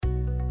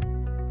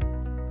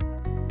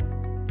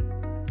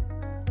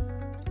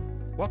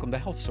Welcome to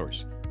Health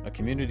Source, a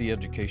community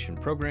education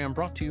program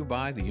brought to you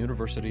by the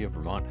University of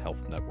Vermont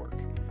Health Network.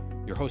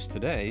 Your host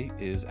today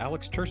is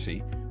Alex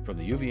Tercy from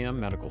the UVM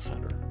Medical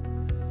Center.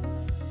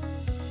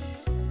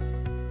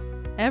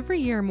 Every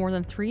year, more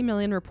than 3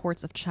 million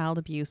reports of child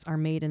abuse are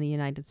made in the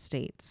United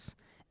States.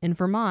 In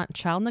Vermont,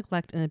 child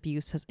neglect and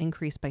abuse has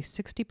increased by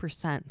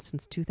 60%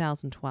 since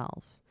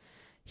 2012.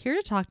 Here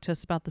to talk to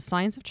us about the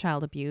science of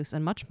child abuse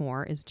and much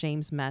more is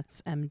James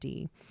Metz,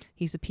 MD.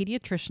 He's a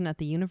pediatrician at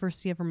the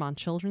University of Vermont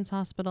Children's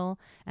Hospital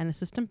and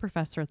assistant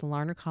professor at the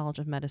Larner College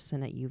of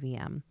Medicine at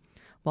UVM.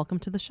 Welcome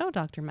to the show,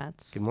 Dr.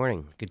 Metz. Good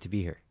morning. Good to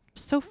be here.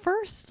 So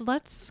first,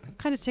 let's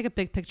kind of take a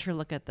big picture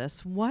look at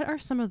this. What are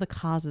some of the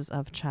causes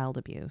of child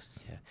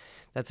abuse? Yeah,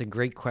 that's a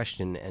great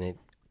question, and it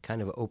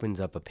kind of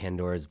opens up a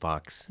Pandora's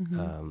box.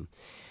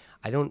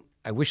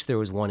 I wish there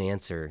was one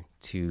answer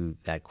to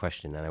that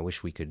question, and I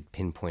wish we could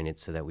pinpoint it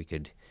so that we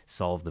could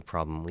solve the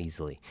problem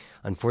easily.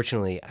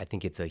 Unfortunately, I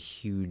think it's a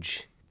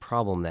huge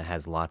problem that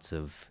has lots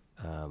of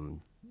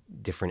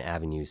different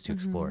avenues to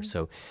explore.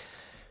 So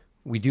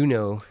we do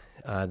know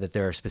that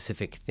there are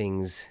specific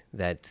things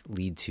that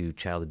lead to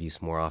child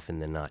abuse more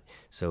often than not.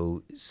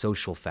 So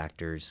social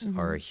factors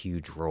are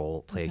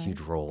play a huge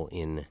role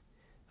in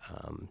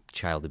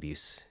child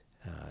abuse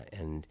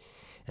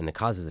and the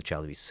causes of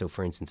child abuse. So,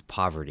 for instance,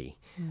 poverty,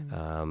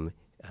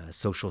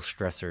 social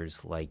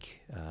stressors like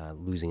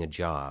losing a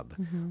job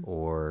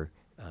or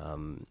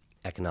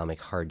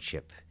economic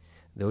hardship,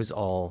 those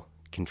all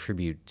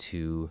contribute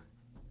to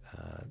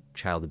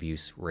child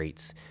abuse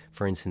rates.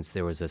 For instance,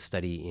 there was a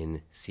study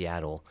in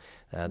Seattle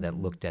that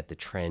looked at the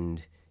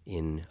trend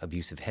in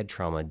abusive head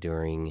trauma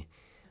during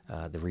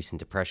the recent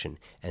depression,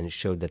 and it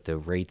showed that the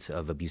rates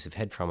of abusive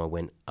head trauma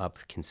went up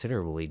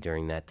considerably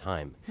during that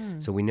time.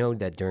 So we know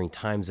that during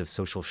times of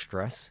social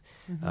stress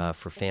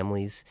for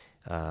families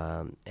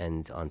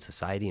and on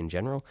society in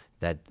general,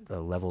 that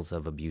the levels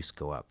of abuse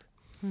go up.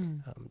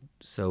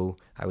 So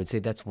I would say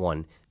that's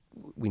one.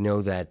 We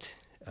know that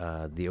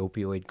the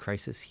opioid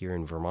crisis here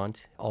in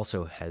Vermont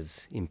also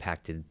has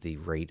impacted the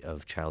rate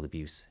of child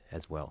abuse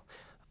as well.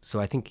 So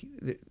I think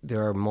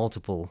there are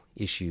multiple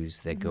issues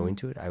that go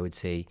into it. I would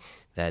say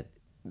that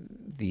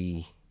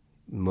the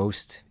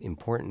most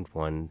important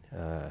one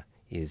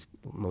is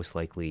most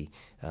likely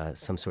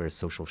some sort of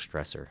social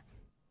stressor.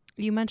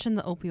 You mentioned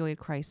the opioid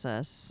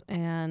crisis,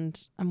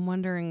 and I'm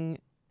wondering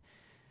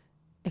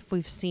if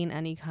we've seen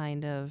any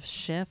kind of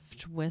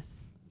shift with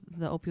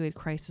the opioid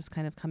crisis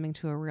kind of coming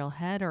to a real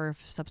head, or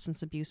if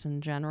substance abuse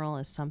in general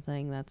is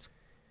something that's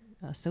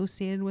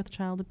associated with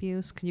child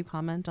abuse. Can you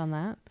comment on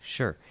that?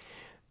 Sure.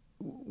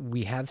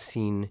 We have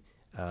seen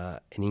an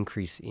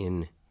increase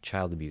in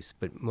child abuse,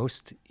 but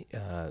mostly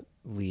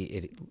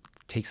it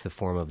takes the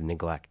form of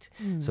neglect.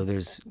 So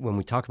when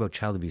we talk about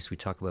child abuse, we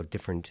talk about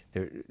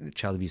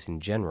child abuse in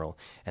general,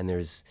 and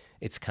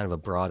it's kind of a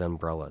broad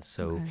umbrella.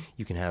 So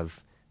you can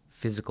have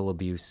physical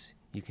abuse,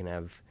 you can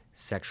have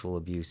sexual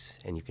abuse,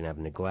 and you can have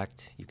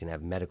neglect, you can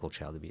have medical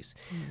child abuse.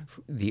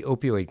 The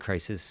opioid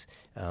crisis,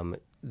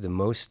 the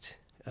most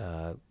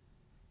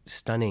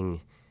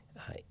stunning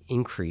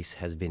increase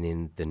has been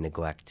in the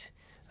neglect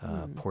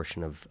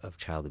portion of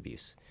child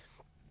abuse.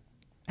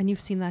 And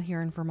you've seen that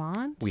here in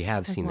Vermont? We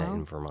have seen that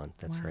in Vermont,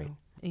 that's Wow. right.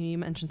 And you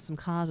mentioned some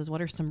causes.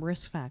 What are some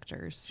risk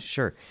factors?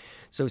 Sure.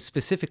 So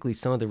specifically,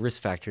 some of the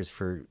risk factors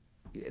for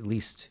at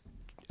least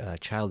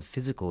child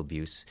physical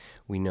abuse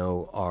we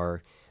know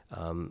are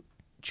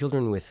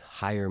children with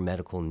higher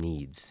medical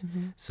needs.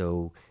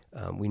 So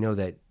we know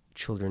that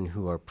children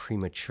who are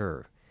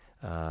premature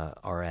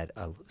are at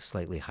a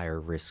slightly higher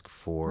risk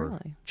for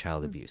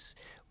child abuse.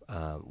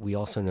 We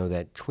also know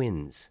that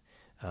twins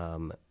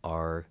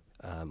are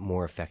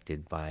more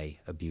affected by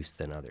abuse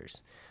than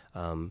others.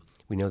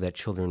 We know that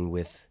children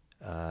with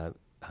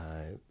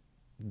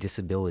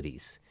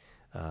disabilities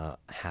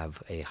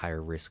have a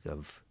higher risk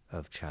of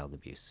child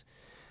abuse.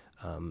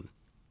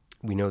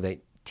 We know that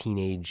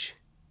teenage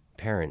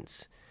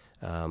parents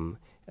have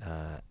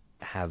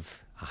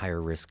a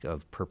higher risk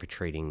of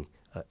perpetrating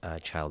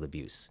child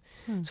abuse.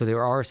 So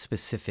there are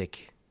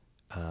specific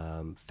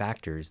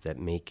factors that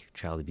make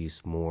child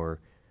abuse more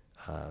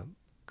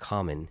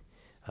common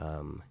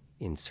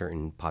in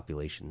certain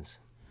populations.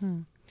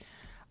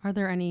 Are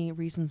there any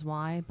reasons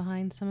why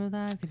behind some of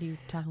that? Could you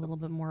talk a little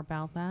bit more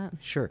about that?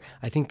 Sure.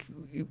 I think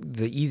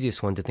the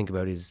easiest one to think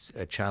about is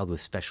a child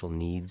with special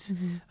needs.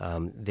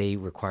 They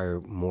require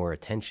more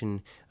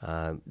attention.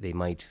 They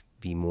might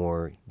be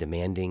more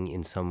demanding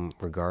in some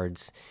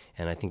regards.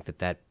 And I think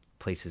that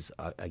places,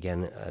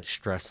 again,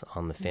 stress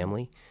on the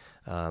family.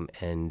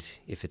 And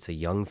if it's a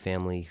young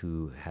family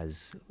who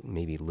has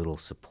maybe little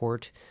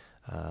support,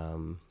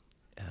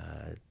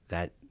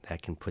 that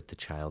can put the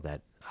child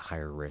at a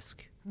higher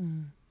risk.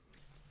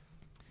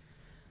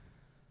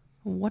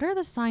 What are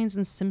the signs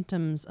and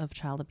symptoms of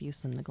child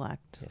abuse and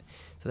neglect? Yeah.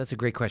 So that's a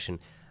great question.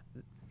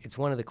 It's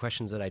one of the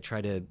questions that I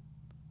try to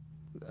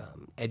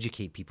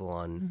educate people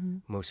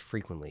on most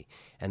frequently.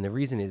 And the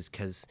reason is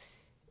because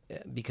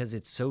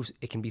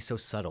it can be so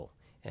subtle.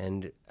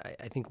 And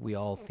I think we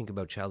all think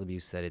about child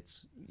abuse that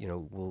it's,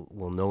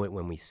 we'll know it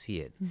when we see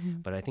it.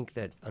 But I think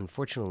that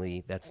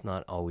unfortunately that's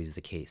not always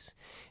the case.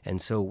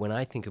 And so when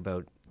I think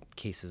about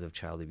cases of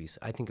child abuse,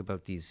 I think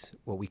about these,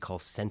 what we call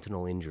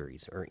sentinel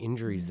injuries, or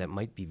injuries that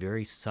might be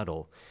very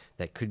subtle,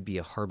 that could be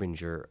a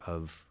harbinger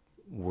of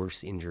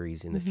worse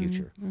injuries in the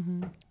future.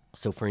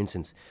 So for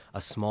instance,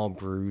 a small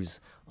bruise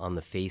on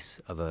the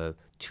face of a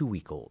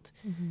 2-week-old.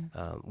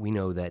 We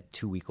know that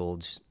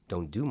 2-week-olds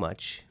don't do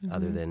much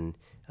other than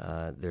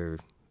they're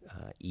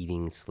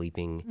eating,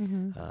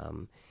 sleeping,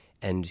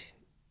 and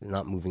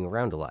not moving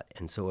around a lot.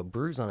 And so a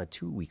bruise on a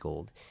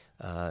 2-week-old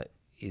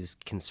is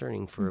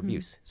concerning for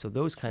abuse. So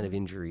those kind of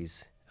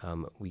injuries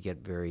we get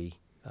very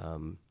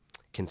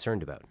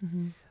concerned about.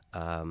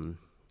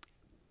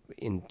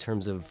 In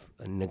terms of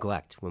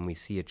neglect, when we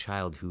see a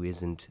child who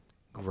isn't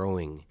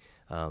growing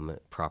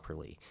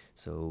properly,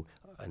 so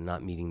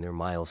not meeting their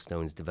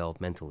milestones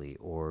developmentally,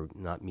 or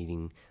not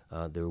meeting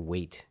their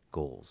weight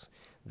goals,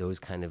 those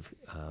kind of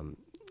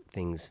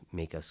things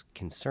make us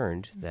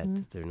concerned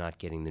that they're not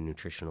getting the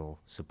nutritional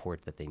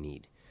support that they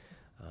need.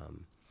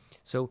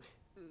 So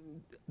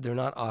they're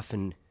not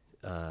often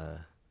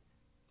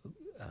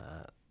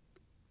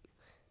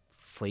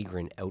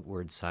flagrant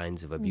outward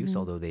signs of abuse,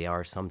 although they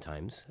are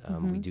sometimes.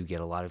 We do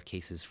get a lot of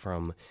cases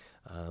from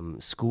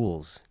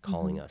schools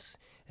calling us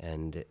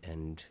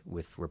and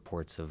with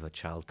reports of a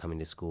child coming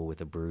to school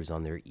with a bruise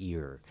on their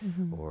ear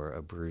or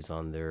a bruise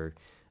on their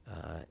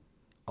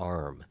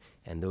arm.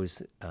 And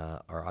those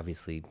are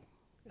obviously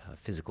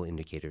physical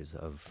indicators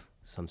of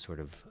some sort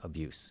of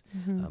abuse.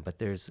 But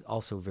there's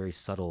also very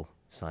subtle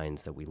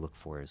signs that we look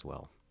for as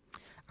well.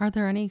 Are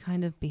there any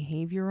kind of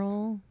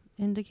behavioral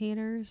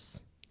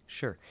indicators?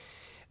 Sure.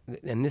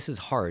 And this is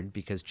hard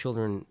because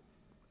children's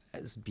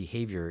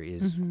behavior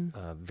is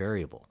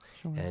variable.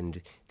 Sure.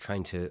 And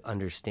trying to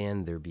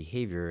understand their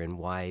behavior and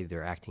why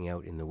they're acting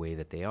out in the way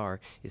that they are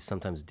is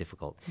sometimes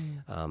difficult.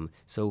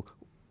 So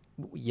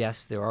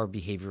yes, there are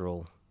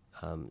behavioral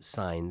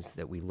signs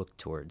that we look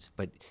towards,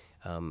 but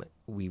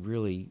we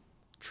really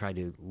try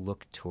to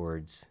look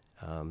towards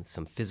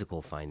some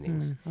physical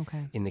findings.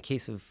 Okay. In the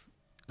case of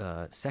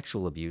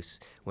sexual abuse,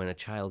 when a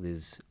child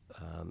is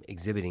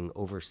exhibiting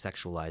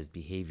over-sexualized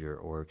behavior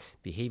or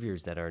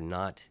behaviors that are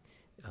not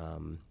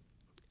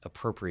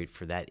appropriate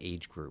for that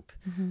age group,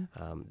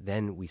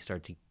 then we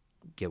start to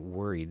get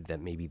worried that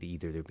maybe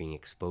either they're being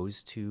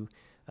exposed to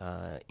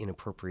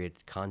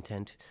inappropriate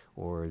content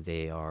or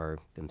they are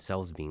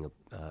themselves being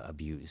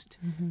abused.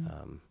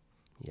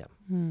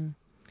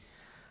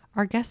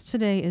 Our guest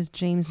today is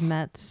James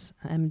Metz,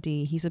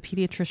 MD. He's a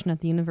pediatrician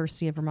at the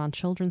University of Vermont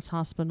Children's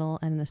Hospital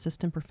and an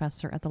assistant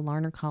professor at the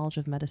Larner College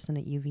of Medicine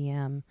at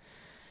UVM.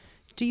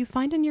 Do you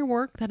find in your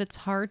work that it's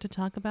hard to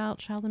talk about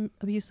child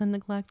abuse and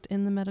neglect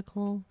in the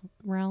medical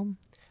realm?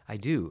 I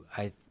do.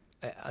 I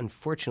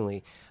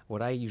unfortunately,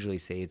 what I usually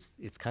say,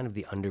 it's kind of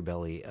the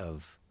underbelly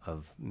of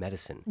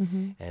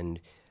medicine, and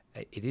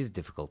it is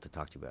difficult to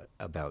talk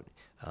about.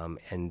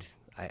 And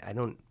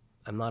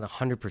I'm not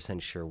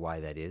 100% sure why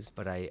that is,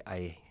 but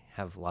I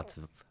have lots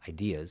of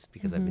ideas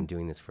because I've been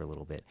doing this for a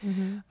little bit.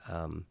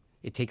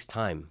 It takes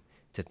time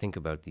to think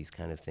about these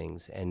kind of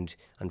things, and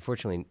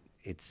unfortunately,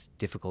 it's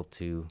difficult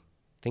to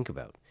think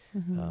about.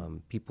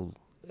 People,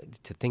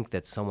 to think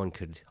that someone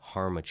could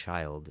harm a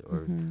child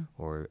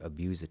or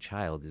abuse a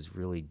child is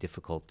really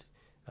difficult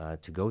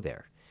to go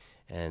there.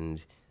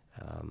 And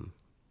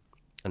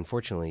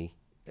unfortunately,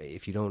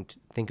 if you don't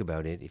think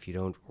about it, if you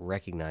don't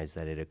recognize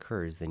that it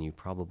occurs, then you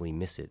probably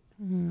miss it.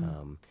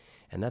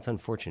 And that's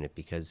unfortunate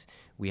because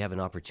we have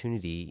an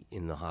opportunity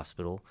in the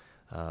hospital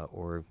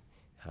or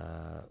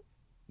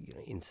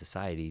in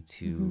society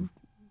to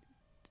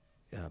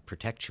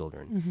protect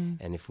children.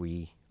 And if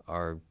we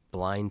are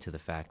blind to the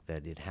fact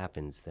that it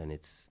happens, then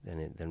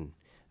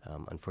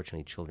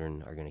unfortunately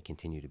children are going to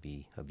continue to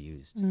be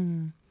abused.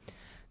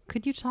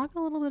 Could you talk a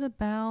little bit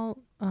about,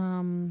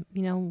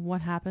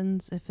 what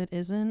happens if it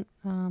isn't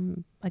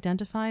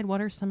identified?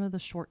 What are some of the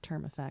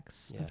short-term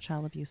effects of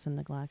child abuse and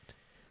neglect?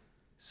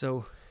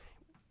 So,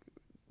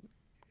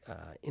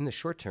 in the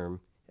short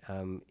term,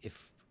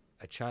 if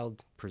a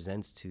child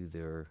presents to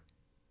their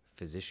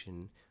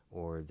physician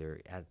or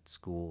they're at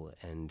school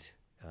and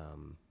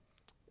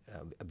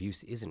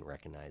abuse isn't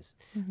recognized,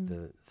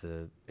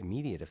 the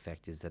immediate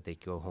effect is that they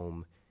go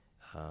home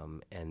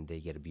and they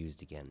get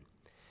abused again.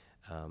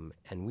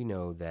 And we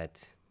know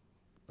that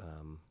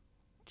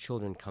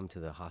children come to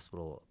the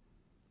hospital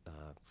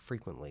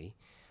frequently,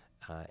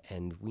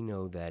 and we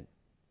know that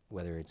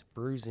whether it's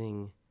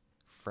bruising,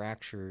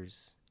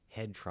 fractures,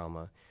 head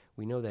trauma,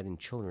 we know that in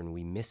children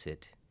we miss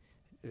it.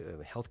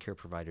 Healthcare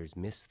providers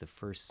miss the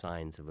first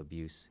signs of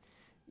abuse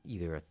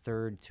either a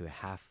third to a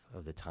half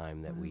of the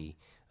time that we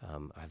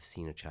have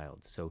seen a child.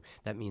 So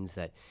that means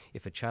that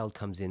if a child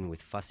comes in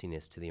with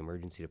fussiness to the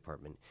emergency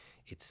department,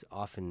 it's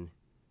often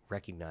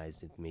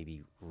recognized as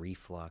maybe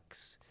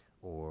reflux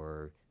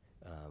or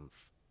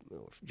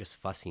just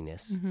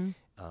fussiness,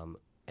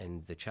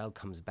 and the child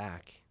comes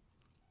back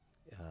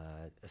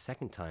a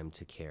second time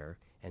to care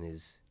and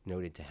is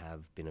noted to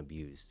have been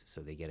abused.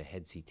 So they get a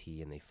head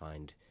CT and they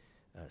find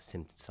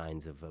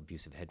signs of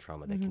abusive head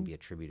trauma that can be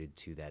attributed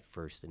to that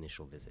first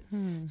initial visit.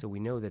 So we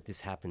know that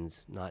this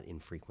happens not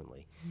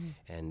infrequently,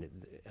 and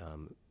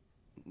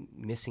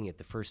missing it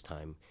the first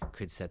time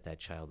could set that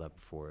child up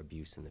for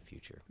abuse in the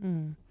future.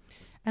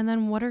 And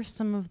then what are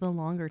some of the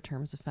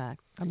long-term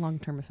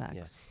effects?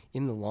 Yes.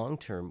 In the long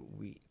term,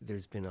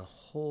 there's been a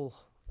whole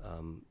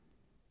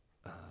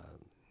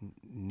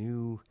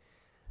new,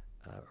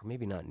 or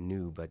maybe not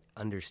new, but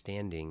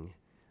understanding,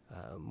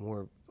 a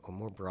more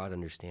broad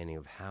understanding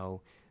of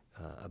how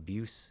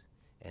abuse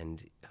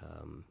and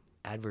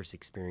adverse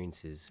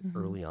experiences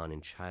early on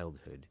in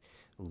childhood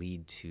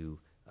lead to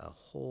a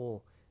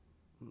whole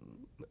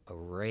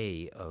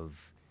array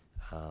of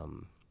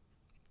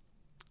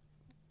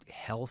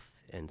health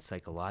and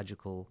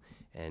psychological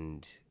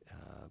and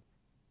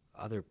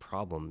other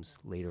problems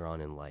later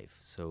on in life.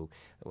 So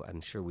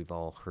I'm sure we've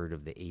all heard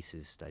of the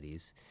ACEs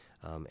studies,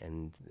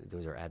 and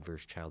those are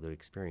adverse childhood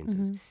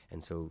experiences.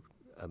 And so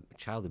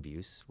child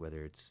abuse,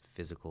 whether it's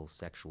physical,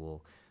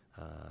 sexual,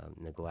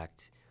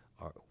 neglect,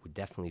 would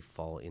definitely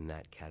fall in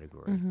that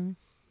category.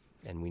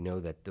 And we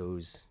know that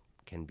those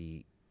can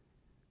be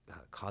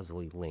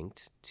causally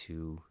linked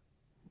to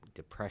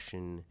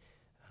depression,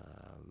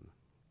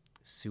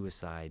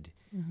 suicide,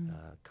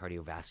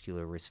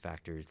 cardiovascular risk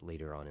factors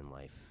later on in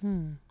life.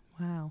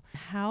 Wow.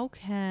 How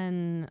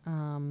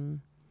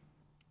can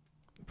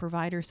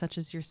providers such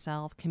as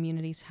yourself,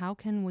 communities, how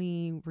can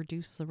we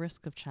reduce the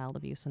risk of child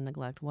abuse and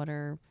neglect? What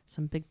are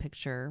some big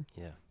picture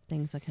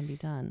things that can be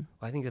done?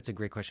 Well, I think that's a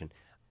great question.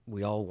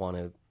 We all want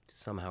to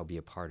somehow be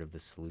a part of the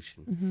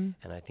solution.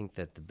 And I think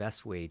that the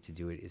best way to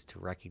do it is to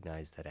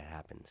recognize that it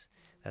happens.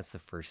 That's the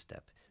first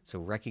step. So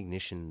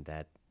recognition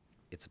that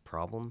it's a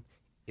problem.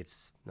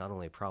 It's not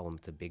only a problem,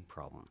 it's a big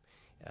problem.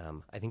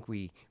 I think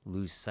we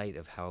lose sight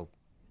of how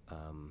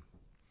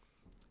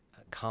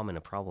common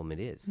a problem it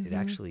is. It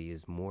actually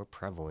is more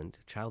prevalent.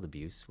 Child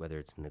abuse, whether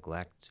it's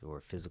neglect or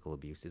physical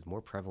abuse, is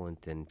more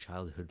prevalent than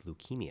childhood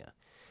leukemia,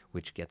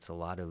 which gets a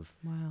lot of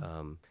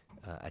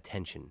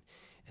attention.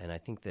 And I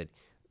think that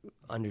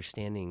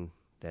understanding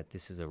that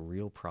this is a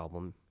real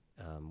problem,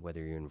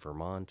 whether you're in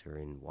Vermont or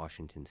in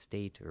Washington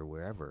State or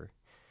wherever,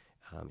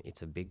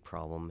 it's a big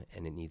problem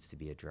and it needs to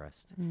be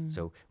addressed.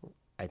 So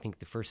I think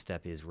the first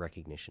step is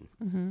recognition.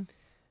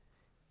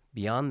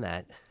 Beyond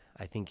that,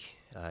 I think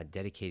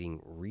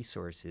dedicating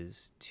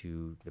resources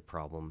to the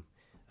problem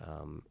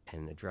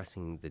and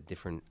addressing the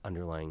different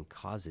underlying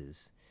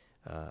causes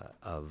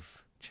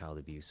of child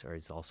abuse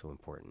is also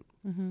important.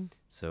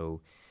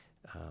 So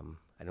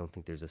I don't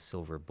think there's a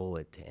silver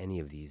bullet to any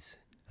of these,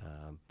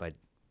 but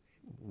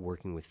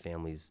working with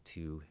families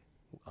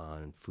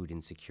on food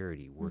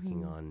insecurity,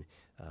 working on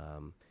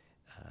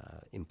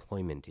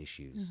employment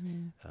issues,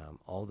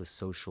 all the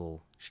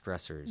social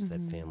stressors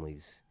that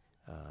families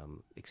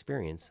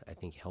experience, I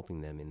think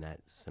helping them in that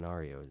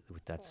scenario,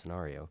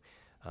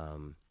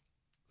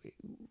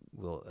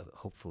 will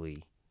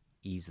hopefully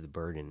ease the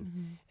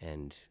burden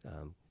and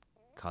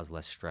cause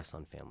less stress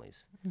on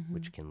families,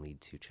 which can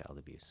lead to child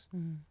abuse.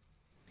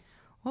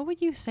 What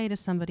would you say to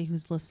somebody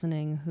who's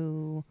listening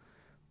who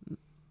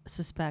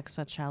suspects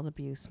that child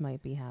abuse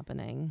might be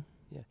happening?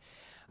 Yeah,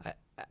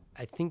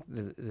 I think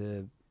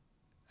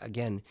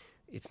again,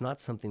 it's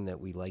not something that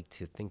we like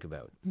to think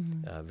about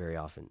very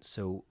often.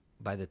 So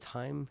by the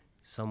time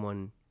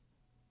someone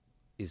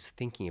is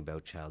thinking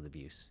about child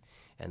abuse,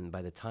 and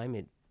by the time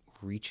it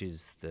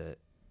reaches the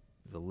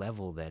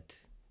level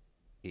that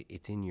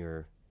it's in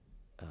your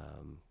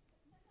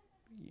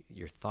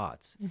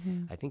thoughts,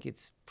 I think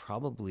it's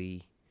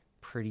probably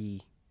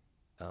pretty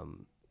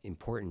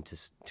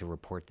important to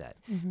report that,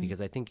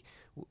 because I think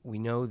we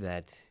know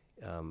that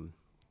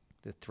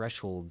the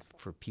threshold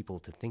for people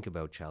to think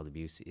about child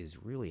abuse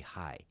is really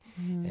high,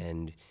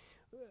 and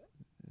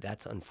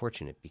that's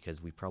unfortunate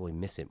because we probably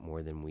miss it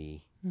more than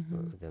we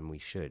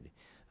should.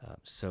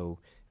 So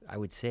I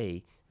would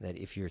say that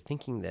if you're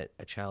thinking that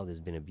a child has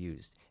been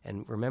abused,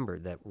 and remember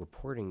that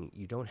reporting,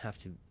 you don't have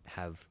to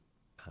have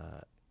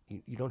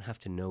you don't have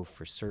to know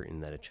for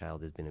certain that a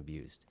child has been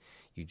abused.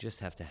 You just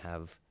have to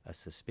have a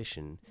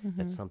suspicion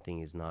that something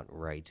is not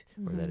right,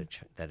 or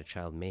that a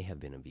child may have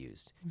been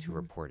abused, to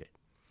report it.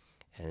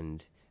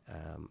 And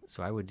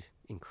so I would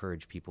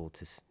encourage people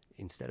to,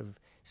 instead of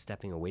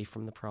stepping away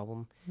from the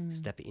problem,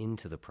 step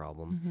into the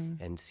problem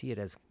and see it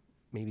as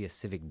maybe a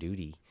civic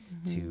duty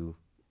to,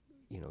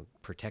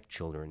 protect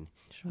children.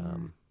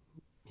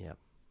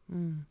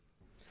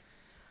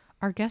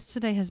 Our guest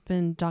today has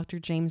been Dr.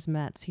 James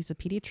Metz. He's a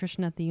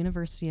pediatrician at the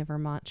University of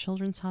Vermont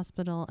Children's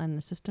Hospital and an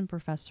assistant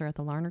professor at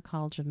the Larner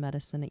College of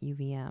Medicine at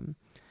UVM.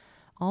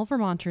 All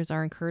Vermonters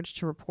are encouraged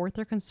to report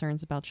their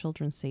concerns about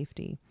children's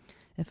safety.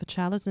 If a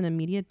child is in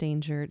immediate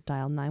danger,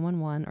 dial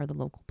 911 or the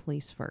local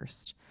police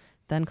first.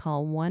 Then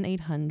call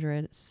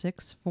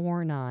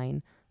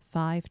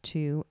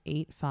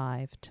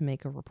 1-800-649-5285 to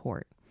make a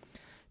report.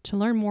 To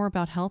learn more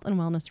about health and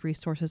wellness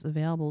resources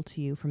available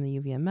to you from the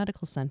UVM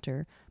Medical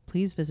Center,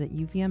 please visit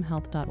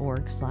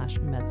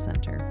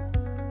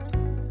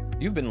uvmhealth.org/medcenter.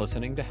 You've been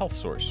listening to Health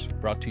Source,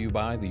 brought to you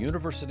by the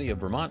University of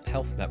Vermont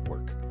Health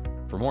Network.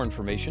 For more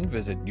information,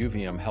 visit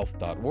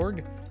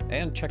uvmhealth.org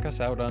and check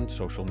us out on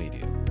social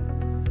media.